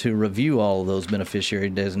failure to review all of those beneficiary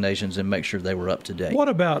designations and make sure they were up to date. What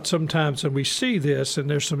about sometimes, and we see this, and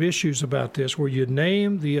there's some issues about this, where you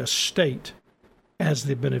name the estate as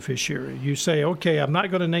the beneficiary. You say, okay, I'm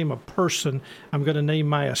not going to name a person, I'm going to name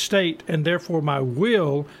my estate, and therefore my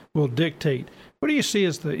will dictate. What do you see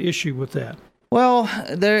as the issue with that? Well,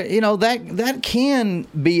 that can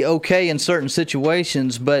be okay in certain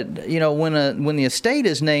situations, but when the estate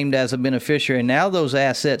is named as a beneficiary, now those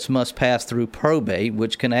assets must pass through probate,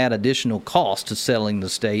 which can add additional cost to settling the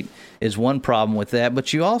estate. Is one problem with that.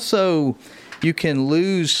 But you can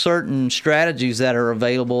lose certain strategies that are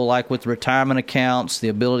available, like with retirement accounts, the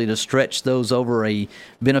ability to stretch those over a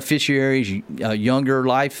beneficiary's younger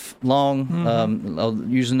lifelong,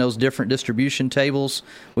 using those different distribution tables.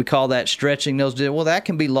 We call that stretching those. Well, that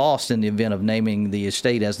can be lost in the event of naming the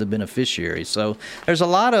estate as the beneficiary. So there's a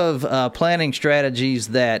lot of planning strategies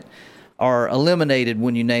that are eliminated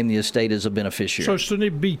when you name the estate as a beneficiary. So need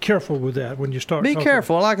to be careful with that when you start. Be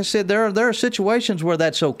careful. Like I said, there are situations where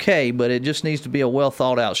that's okay, but it just needs to be a well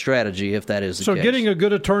thought out strategy if that is the case. So getting a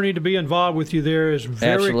good attorney to be involved with you there is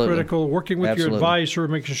very critical. Working with your advisor,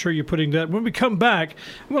 making sure you're putting that. When we come back,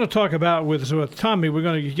 I want to talk about with Tommy. We're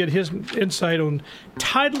going to get his insight on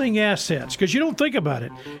titling assets, because you don't think about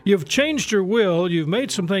it. You've changed your will. You've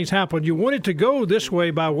made some things happen. You want it to go this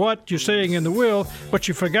way by what you're saying in the will, but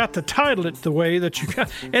you forgot to title it the way that you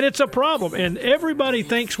got, and it's a problem. And everybody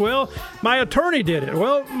thinks, well, my attorney did it.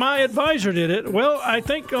 Well, my advisor did it. Well, I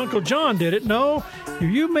think Uncle John did it. No,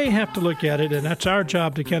 you may have to look at it, and that's our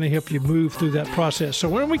job to kind of help you move through that process. So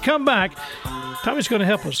when we come back, Tommy's going to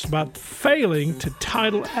help us about failing to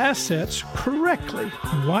title assets correctly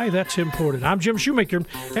and why that's important. I'm Jim Shoemaker,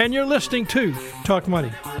 and you're listening to Talk Money.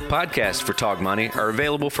 Podcasts for Talk Money are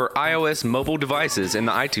available for iOS mobile devices in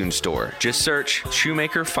the iTunes Store. Just search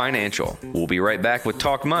Shoemaker Financial. We'll be right back with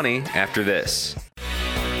Talk Money after this.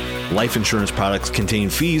 Life insurance products contain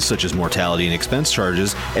fees such as mortality and expense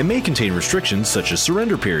charges and may contain restrictions such as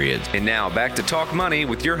surrender periods. And now back to Talk Money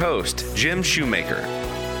with your host, Jim Shoemaker.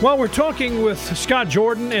 Well, we're talking with Scott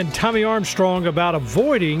Jordan and Tommy Armstrong about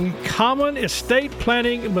avoiding common estate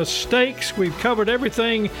planning mistakes. We've covered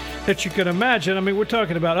everything that you can imagine. I mean, we're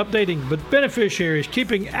talking about updating beneficiaries,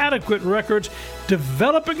 keeping adequate records,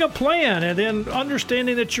 developing a plan, and then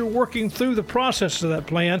understanding that you're working through the process of that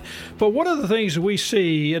plan. But one of the things we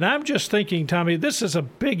see, and I'm just thinking, Tommy, this is a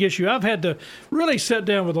big issue. I've had to really sit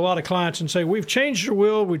down with a lot of clients and say, we've changed your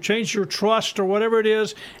will, we've changed your trust or whatever it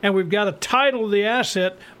is, and we've got to title the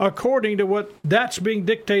asset according to what that's being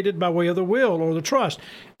dictated by way of the will or the trust.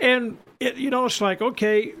 And, it's like,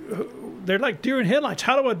 okay, they're like deer in headlights.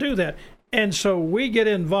 How do I do that? And so we get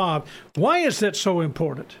involved. Why is that so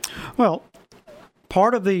important? Well,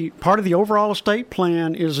 part of the overall estate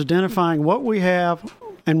plan is identifying what we have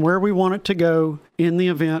and where we want it to go in the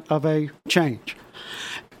event of a change.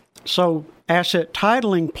 So asset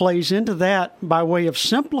titling plays into that by way of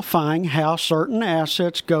simplifying how certain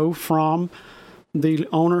assets go from the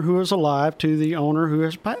owner who is alive to the owner who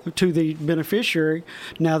has to the beneficiary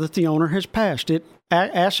now that the owner has passed.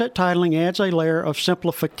 Asset titling adds a layer of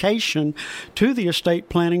simplification to the estate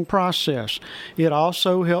planning process. It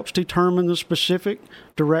also helps determine the specific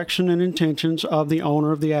direction and intentions of the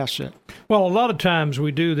owner of the asset. Well, a lot of times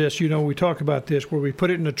we do this, we talk about this, where we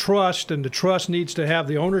put it in a trust, and the trust needs to have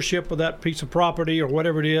the ownership of that piece of property or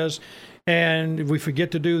whatever it is. and we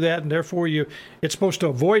forget to do that, and therefore it's supposed to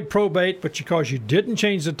avoid probate, but because you didn't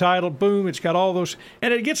change the title, boom, it's got all those,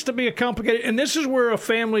 and it gets to be a complicated, and this is where a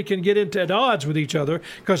family can get into at odds with each other,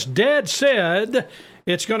 because Dad said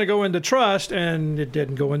it's going to go into trust, and it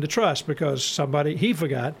didn't go into trust because he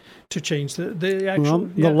forgot to change the actual.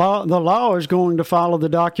 Well, the law is going to follow the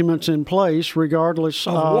documents in place regardless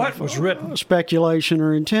of what was written, speculation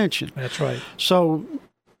or intention. That's right. So,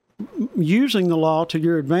 using the law to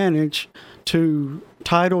your advantage to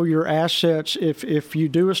title your assets, if you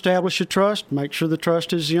do establish a trust, make sure the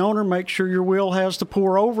trust is the owner, make sure your will has the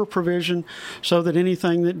pour over provision so that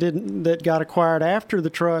anything that got acquired after the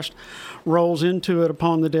trust rolls into it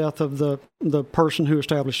upon the death of the person who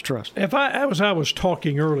established trust. As I was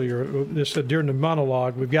talking earlier, during the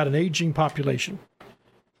monologue, we've got an aging population.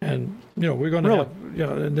 And, we're going to have,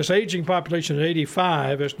 and this aging population at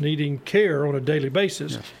 85 is needing care on a daily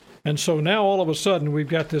basis. Yes. And so now all of a sudden we've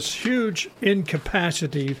got this huge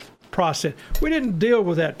incapacity process. We didn't deal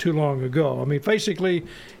with that too long ago. I mean, basically,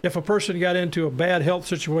 if a person got into a bad health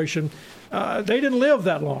situation, they didn't live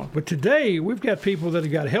that long. But today we've got people that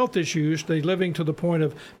have got health issues. They're living to the point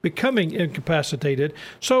of becoming incapacitated.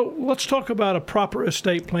 So let's talk about a proper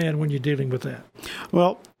estate plan when you're dealing with that.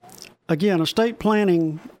 Well, again, estate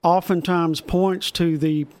planning oftentimes points to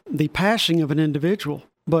the passing of an individual.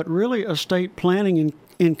 But really, estate planning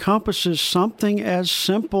encompasses something as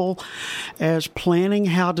simple as planning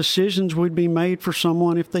how decisions would be made for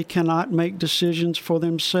someone if they cannot make decisions for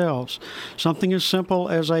themselves. Something as simple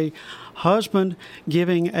as a husband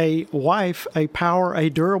giving a wife a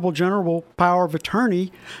durable general power of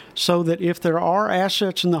attorney so that if there are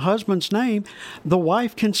assets in the husband's name, the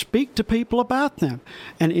wife can speak to people about them.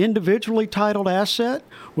 An individually titled asset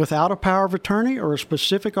without a power of attorney or a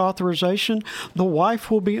specific authorization, the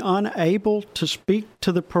wife will be unable to speak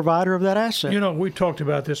to the provider of that asset. We talked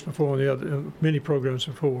about this before in the other many programs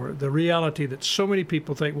before, the reality that so many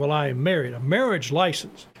people think, well, I am married. A marriage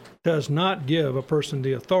license does not give a person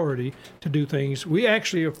the authority to do things. We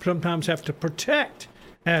actually sometimes have to protect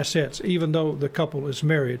assets, even though the couple is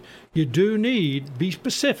married. You do need, be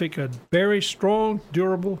specific, a very strong,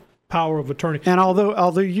 durable power of attorney. And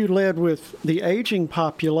although you led with the aging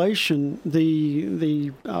population,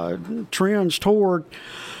 the trends toward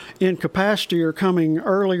incapacity are coming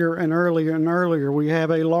earlier and earlier and earlier. We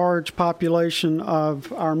have a large population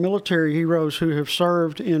of our military heroes who have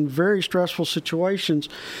served in very stressful situations,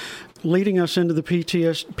 leading us into the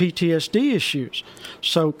PTSD issues.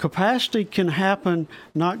 So capacity can happen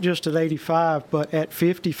not just at 85, but at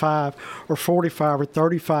 55 or 45 or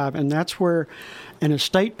 35, and that's where an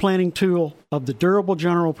estate planning tool of the durable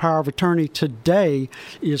general power of attorney today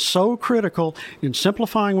is so critical in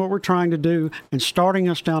simplifying what we're trying to do and starting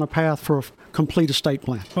us down a path for a complete estate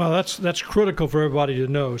plan. Well, that's critical for everybody to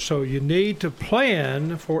know. So you need to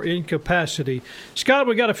plan for incapacity. Scott,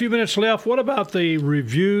 we got a few minutes left. What about the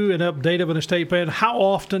review and update of an estate plan? How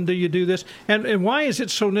often do you do this? And why is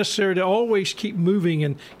it so necessary to always keep moving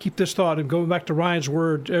and keep this thought? And going back to Ryan's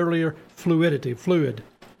word earlier, fluid.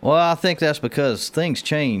 Well, I think that's because things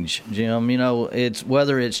change, Jim. It's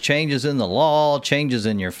whether it's changes in the law, changes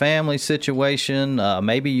in your family situation.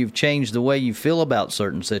 Maybe you've changed the way you feel about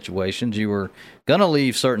certain situations. You were going to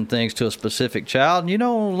leave certain things to a specific child, and you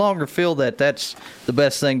no longer feel that that's the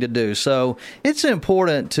best thing to do. So it's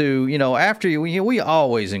important to, we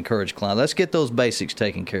always encourage clients, let's get those basics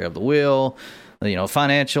taken care of. The will,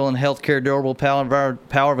 financial and healthcare durable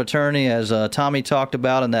power of attorney, as Tommy talked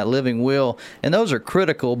about, in that living will. And those are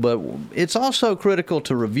critical, but it's also critical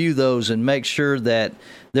to review those and make sure that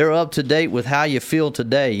they're up to date with how you feel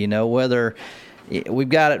today. Whether we've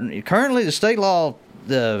got it currently, the state law,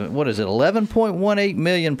 11.18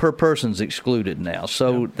 million per person's excluded now.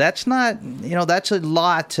 So that's not, that's a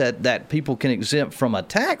lot that people can exempt from a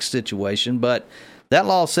tax situation, but that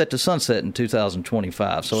law is set to sunset in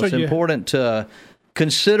 2025, so it's important to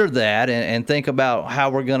consider that and think about how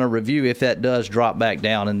we're going to review if that does drop back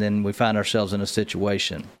down and then we find ourselves in a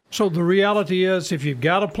situation. So the reality is, if you've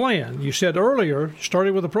got a plan, you said earlier,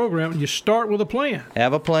 starting with a program, you start with a plan.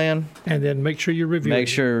 Have a plan. And then make sure you review it. Make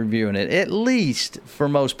sure you're reviewing it, at least for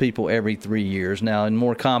most people, every 3 years. Now, in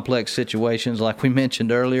more complex situations, like we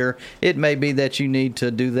mentioned earlier, it may be that you need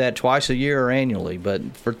to do that twice a year or annually.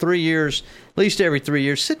 But for 3 years, least every 3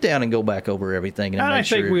 years, sit down and go back over everything. And I make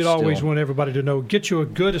sure think we'd it's always still... want everybody to know, get you a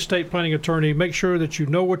good estate planning attorney. Make sure that you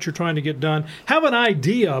know what you're trying to get done. Have an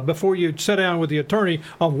idea before you sit down with the attorney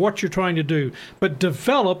of what you're trying to do. But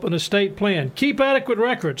develop an estate plan. Keep adequate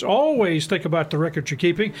records. Always think about the records you're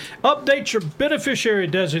keeping. Update your beneficiary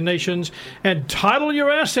designations and title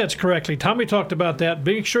your assets correctly. Tommy talked about that.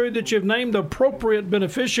 Make sure that you've named the appropriate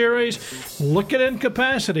beneficiaries. Look at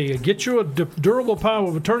incapacity and get you a durable power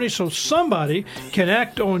of attorney so somebody can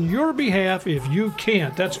act on your behalf if you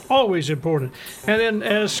can't. That's always important. And then,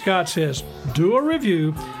 as Scott says, do a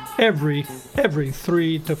review every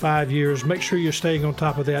 3 to 5 years. Make sure you're staying on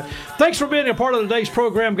top of that. Thanks for being a part of today's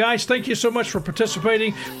program, guys. Thank you so much for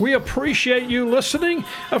participating. We appreciate you listening.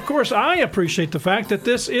 Of course, I appreciate the fact that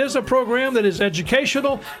this is a program that is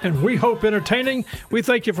educational and we hope entertaining. We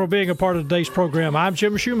thank you for being a part of today's program. I'm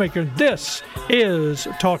Jim Shoemaker. This is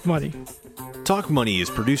Talk Money. Talk Money is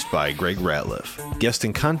produced by Greg Ratliff. Guest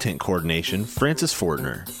and content coordination, Francis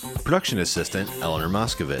Fortner. Production assistant, Eleanor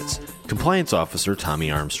Moskowitz. Compliance officer,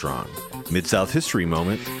 Tommy Armstrong. Mid-South History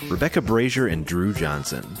Moment, Rebecca Brazier and Drew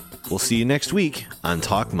Johnson. We'll see you next week on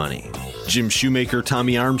Talk Money. Jim Shoemaker,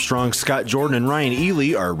 Tommy Armstrong, Scott Jordan, and Ryan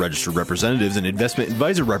Ely are registered representatives and investment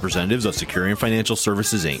advisor representatives of Securian Financial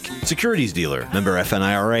Services, Inc., securities dealer, member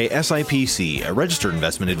FNIRA, SIPC, a registered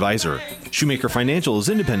investment advisor. Shoemaker Financial is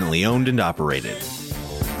independently owned and operated.